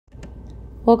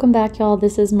Welcome back, y'all.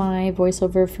 This is my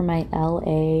voiceover for my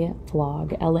LA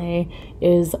vlog. LA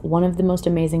is one of the most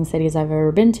amazing cities I've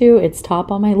ever been to. It's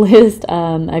top on my list.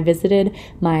 I visited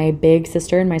my big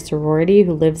sister in my sorority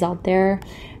who lives out there.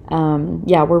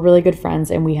 Yeah, we're really good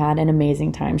friends and we had an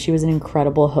amazing time. She was an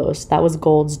incredible host. That was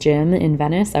Gold's Gym in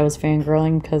Venice. I was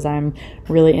fangirling because I'm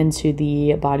really into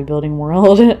the bodybuilding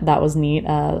world. That was neat.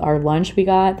 Our lunch we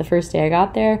got the first day I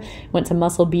got there, went to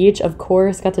Muscle Beach, of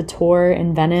course, got to tour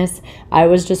in Venice. I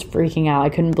was just freaking out. I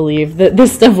couldn't believe that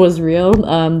this stuff was real.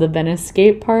 The Venice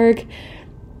skate park.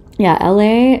 Yeah,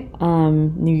 LA,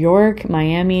 New York,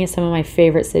 Miami, some of my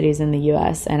favorite cities in the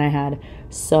US, and I had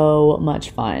so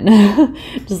much fun.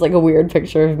 Just like a weird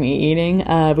picture of me eating.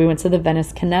 We went to the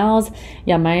Venice canals.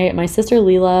 Yeah, my sister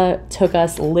Liela took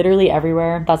us literally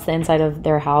everywhere. That's the inside of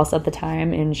their house at the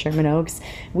time in Sherman Oaks.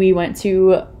 We went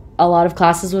to a lot of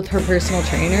classes with her personal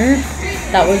trainer.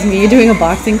 That was me doing a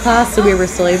boxing class, so we were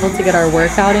still able to get our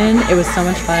workout in. It was so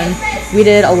much fun. We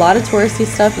did a lot of touristy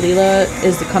stuff. Leela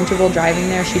is comfortable driving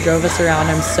there. She drove us around.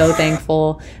 I'm so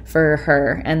thankful for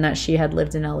her and that she had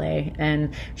lived in LA.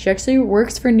 And she actually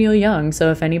works for Neil Young,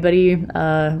 so if anybody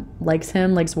likes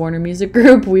him, likes Warner Music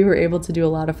Group, we were able to do a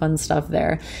lot of fun stuff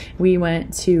there. We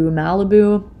went to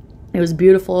Malibu. It was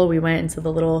beautiful. We went into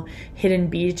the little hidden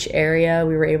beach area.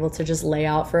 We were able to just lay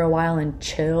out for a while and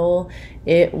chill.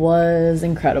 It was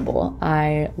incredible.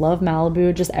 I love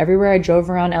Malibu. Just everywhere I drove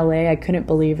around LA, I couldn't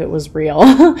believe it was real.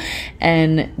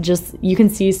 And just, you can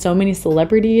see so many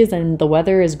celebrities and the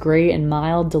weather is great and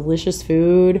mild, delicious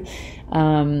food.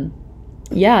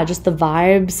 Yeah, just the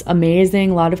vibes,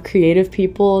 amazing. A lot of creative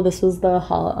people. This was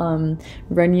the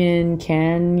Runyon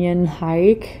Canyon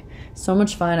hike. So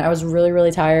much fun. I was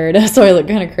really tired, so I look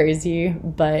kind of crazy,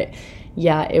 but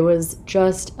yeah, it was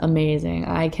just amazing.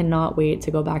 I cannot wait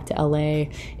to go back to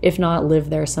LA, if not live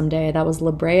there someday. That was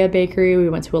La Brea Bakery. We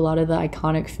went to a lot of the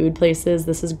iconic food places.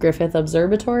 This is Griffith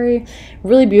Observatory.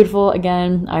 Really beautiful.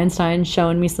 Again, Einstein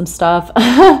showing me some stuff.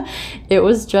 It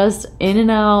was just in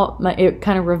and out. It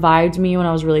kind of revived me when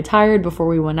I was really tired before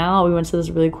we went out. We went to this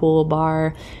really cool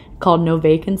bar called No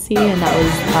Vacancy, and that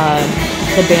was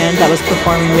the band that was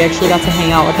performing. We actually got to hang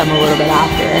out with them a little bit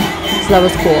after, so that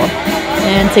was cool.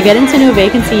 And to get into No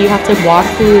Vacancy, you have to walk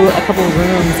through a couple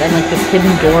rooms and like this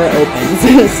hidden door opens.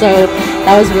 So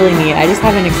that was really neat. I just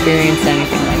haven't experienced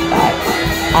anything like that.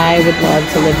 I would love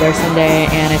to live there someday,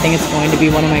 and I think it's going to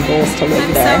be one of my goals to live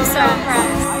there. So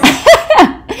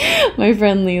impressed. My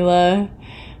friend Liela,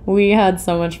 we had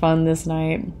so much fun this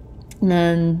night. And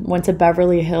then went to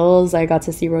Beverly Hills. I got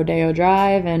to see Rodeo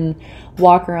Drive and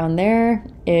walk around there.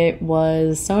 It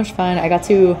was so much fun. I got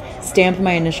to stamp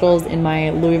my initials in my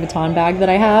Louis Vuitton bag that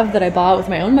I bought with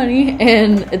my own money,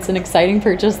 and it's an exciting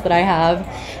purchase that I have.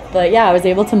 But yeah, I was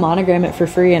able to monogram it for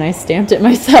free and I stamped it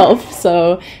myself,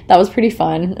 so that was pretty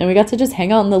fun. And we got to just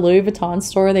hang out in the Louis Vuitton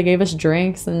store. They gave us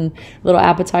drinks and little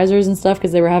appetizers and stuff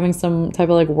because they were having some type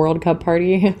of like World Cup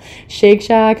party. Shake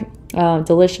Shack,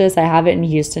 delicious. I have it in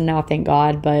Houston now, thank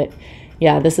God. But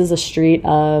yeah, this is a street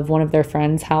of one of their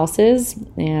friends' houses,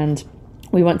 and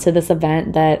we went to this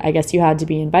event that I guess you had to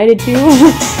be invited to.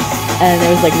 And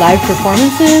there was like live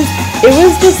performances. It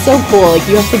was just so cool. Like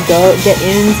you have to get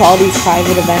into all these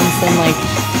private events and like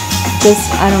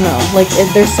just, I don't know, like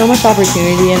there's so much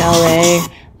opportunity in LA.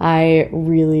 I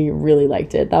really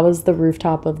liked it. That was the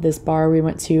rooftop of this bar we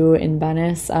went to in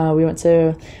Venice. We went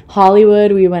to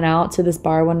Hollywood. We went out to this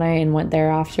bar one night and went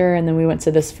there after. And then we went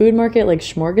to this food market, like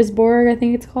Smorgasburg, I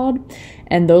think it's called.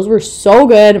 And those were so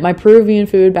good. My Peruvian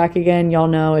food, back again. Y'all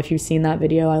know if you've seen that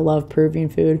video, I love Peruvian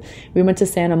food. We went to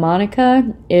Santa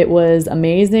Monica. It was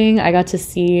amazing. I got to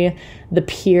see the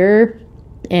pier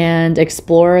and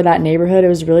explore that neighborhood. It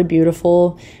was really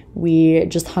beautiful. We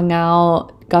just hung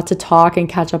out, got to talk and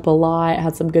catch up a lot,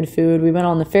 had some good food. We went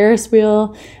on the Ferris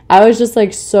wheel. I was just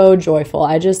like so joyful.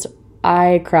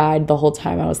 I cried the whole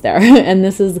time I was there. And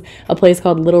this is a place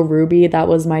called Little Ruby. That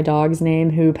was my dog's name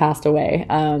who passed away.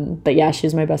 But yeah,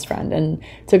 she's my best friend, and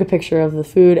took a picture of the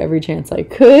food every chance I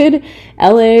could.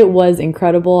 LA was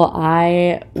incredible.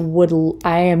 I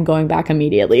am going back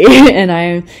immediately. And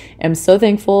I am so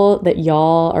thankful that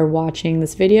y'all are watching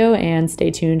this video, and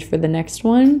stay tuned for the next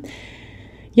one.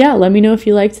 Yeah, let me know if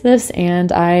you liked this,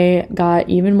 and I got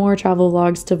even more travel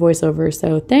vlogs to voiceover,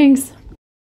 so thanks.